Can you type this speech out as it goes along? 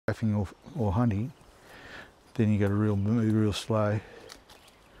photographing or hunting, then you got to move real slow.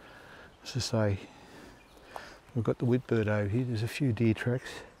 As I say, we've got the whitbird over here. There's a few deer tracks.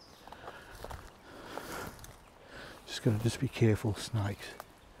 Just got to be careful, snakes.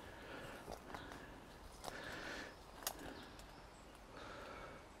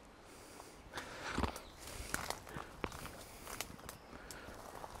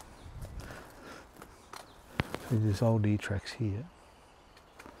 See, there's old deer tracks here,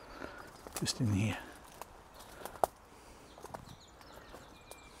 just in here.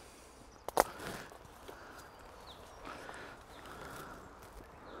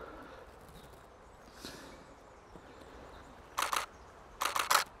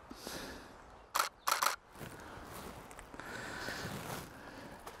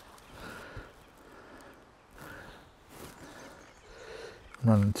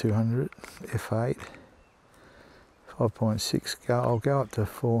 Running 200 F8, 5.6. I'll go up to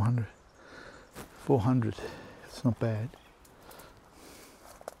 400. 400. It's not bad.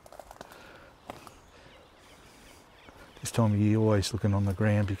 This time of year, always looking on the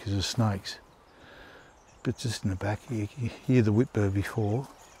ground because of snakes. But just in the back here, you hear the whitbird before.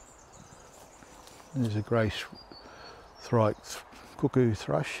 There's a grey cuckoo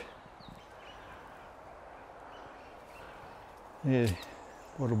thrush. Yeah.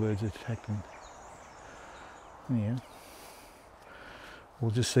 Wattlebirds attacking. Yeah. We'll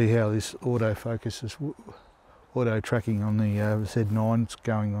just see how this autofocus is, auto tracking on the Z9 is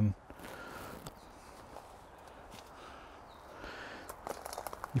going on.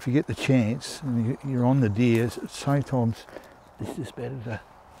 If you get the chance and you're on the deer, sometimes it's just better to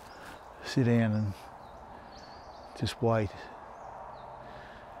sit down and just wait.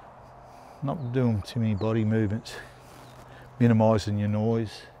 Not doing too many body movements. Minimising your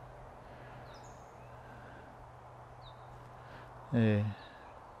noise. Yeah.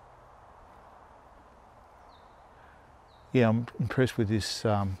 Yeah, I'm impressed with this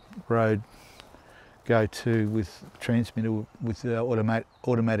Rode Go2 with transmitter with the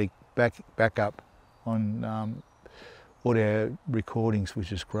automatic backup on audio recordings,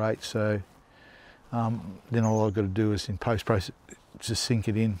 which is great. So then all I've got to do is in post-process just sync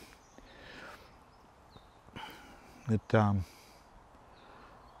it in. It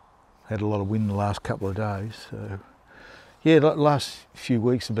had a lot of wind the last couple of days, so yeah, the last few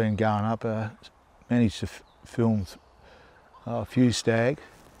weeks have been going up. Managed to film a few stag.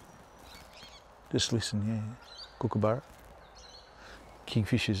 Just listen, yeah, kookaburra,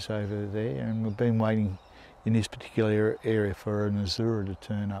 kingfishers over there, and we've been waiting in this particular area for an azura to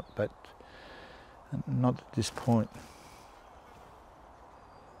turn up, but not at this point.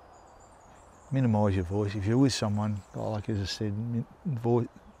 Minimise your voice. If you're with someone, like as I said, voice.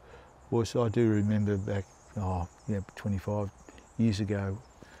 I do remember back, 25 years ago,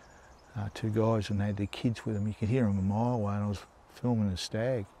 two guys and they had their kids with them. You could hear them a mile away, and I was filming a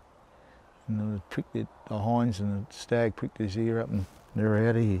stag, and the hinds and the stag pricked his ear up, and they're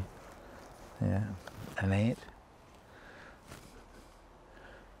out of here. Yeah, an ant.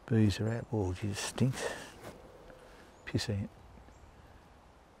 Bees are out. Oh, geez, it stinks. Piss ant.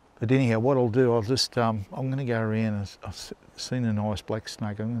 But anyhow, what I'll do, I'm going to go around, and I've seen a nice black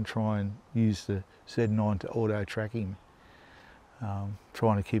snake. I'm going to try and use the Z9 to auto track him.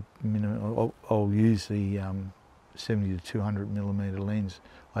 Trying to keep minimum. I'll use the 70 to 200mm lens.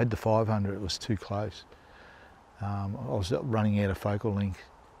 I had the 500, it was too close. I was running out of focal length.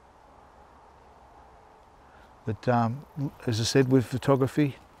 But as I said, with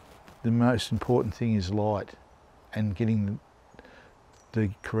photography, the most important thing is light and getting the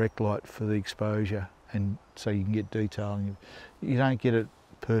correct light for the exposure, and so you can get detail. And you don't get it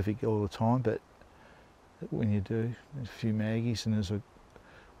perfect all the time, but when you do, there's a few maggies, and there's a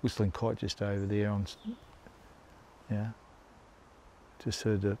whistling kite just over there on, yeah, just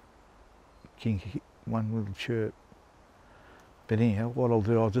heard the one little chirp. But anyhow, what I'll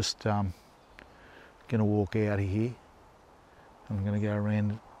do, I'll just going to walk out of here. I'm going to go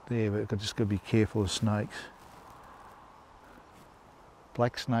around there, but I've just got to be careful of snakes.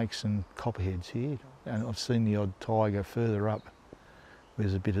 Black snakes and copperheads here, and I've seen the odd tiger further up where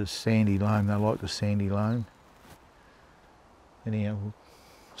there's a bit of sandy loam. They like the sandy loam. Anyhow, we'll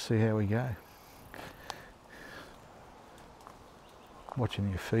see how we go. Watching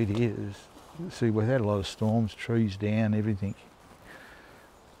your feet here, see, we've had a lot of storms, trees down, everything.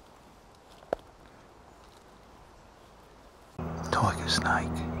 Tiger snake.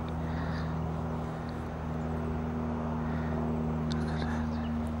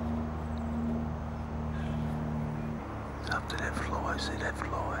 Up to that fly, see that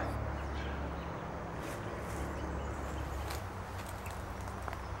fly.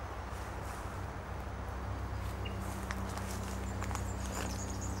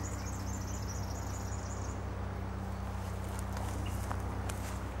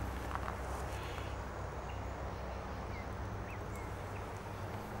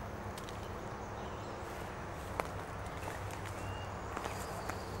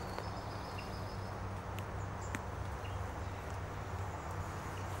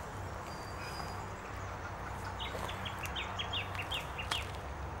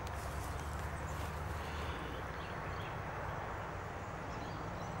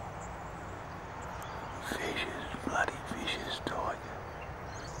 Vicious, bloody vicious tiger.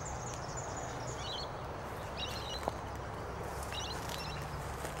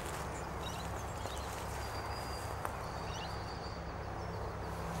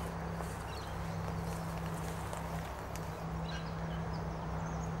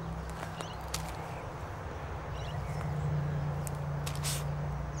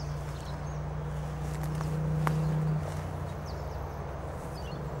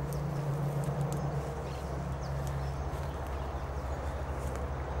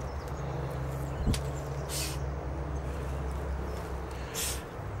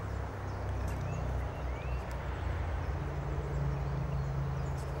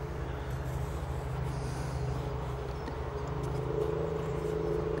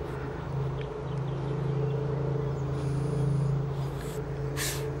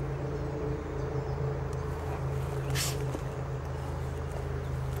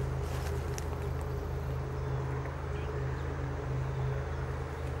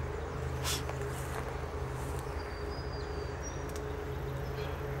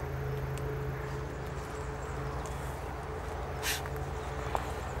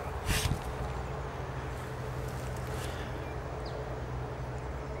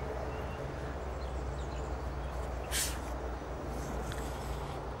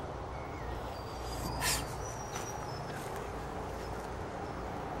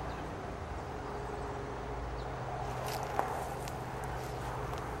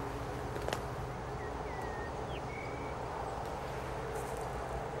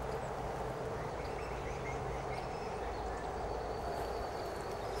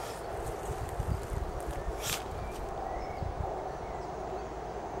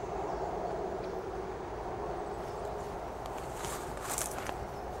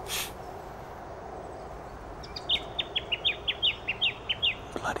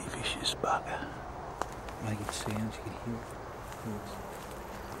 Bloody vicious bugger. Making sounds, you can hear it.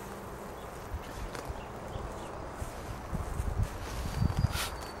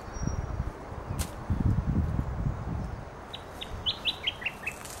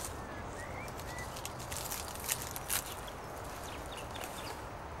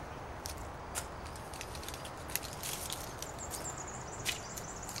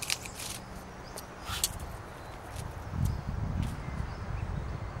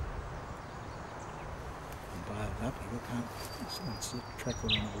 Up, you can't, it's a track we're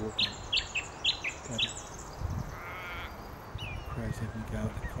on a walk on. Bloody crows having a go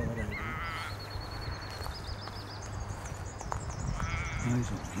at the kite over there. Nose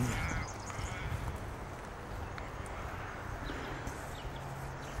on here.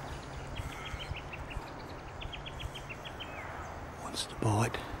 Wants to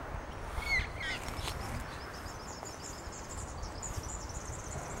bite.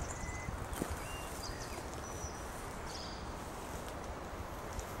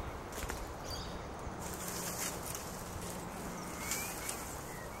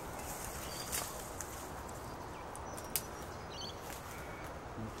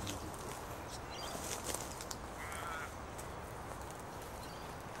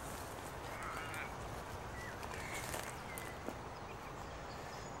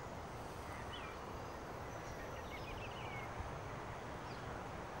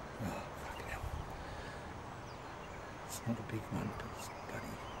 It's not a big one, but it's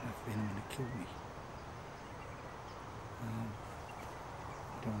bloody enough venom to kill me. I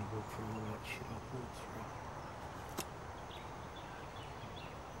don't want to walk through all that shit I've walked through.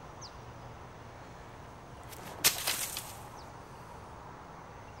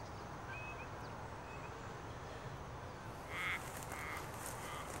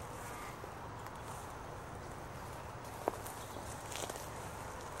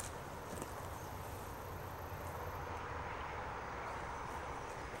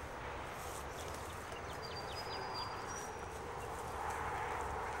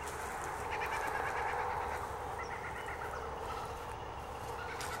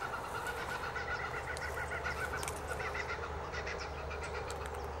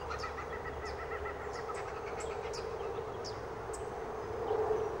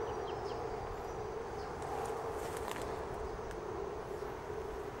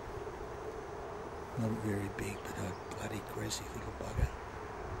 Not very big, but a bloody aggressive little bugger.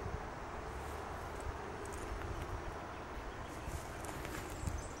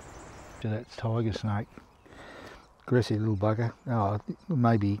 To that tiger snake, aggressive little bugger. Oh,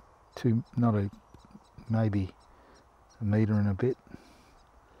 maybe maybe a metre and a bit.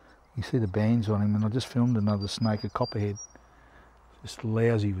 You see the bands on him, and I just filmed another snake, a copperhead. Just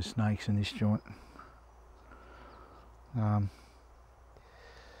lousy with snakes in this joint.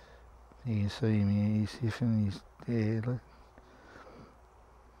 You can see him here, he's hissing, he's there, look.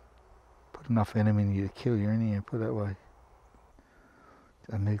 Put enough venom in you to kill you anyhow, put it that way.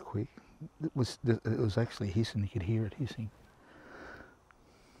 I moved quick. It was actually hissing, you could hear it hissing.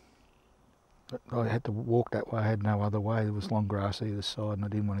 But I had to walk that way, I had no other way. There was long grass either side and I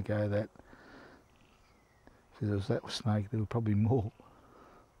didn't want to go that. If there was that snake, there were probably more.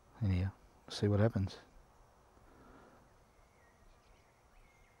 Anyhow, see what happens.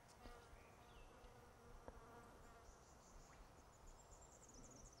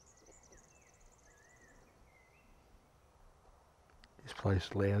 This place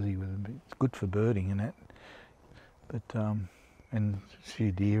is lousy with them. It's good for birding and that, but and a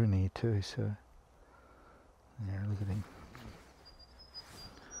few deer in here too. So yeah, look at him.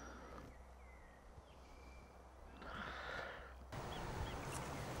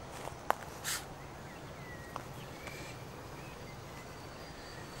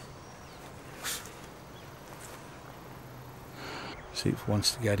 See if he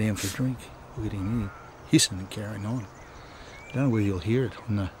wants to go down for a drink. Look at him here, hissing and carrying on. I don't know whether you'll hear it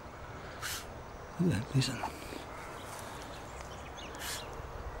on the... Look at that, listen.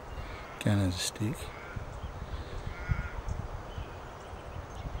 Going as a stick.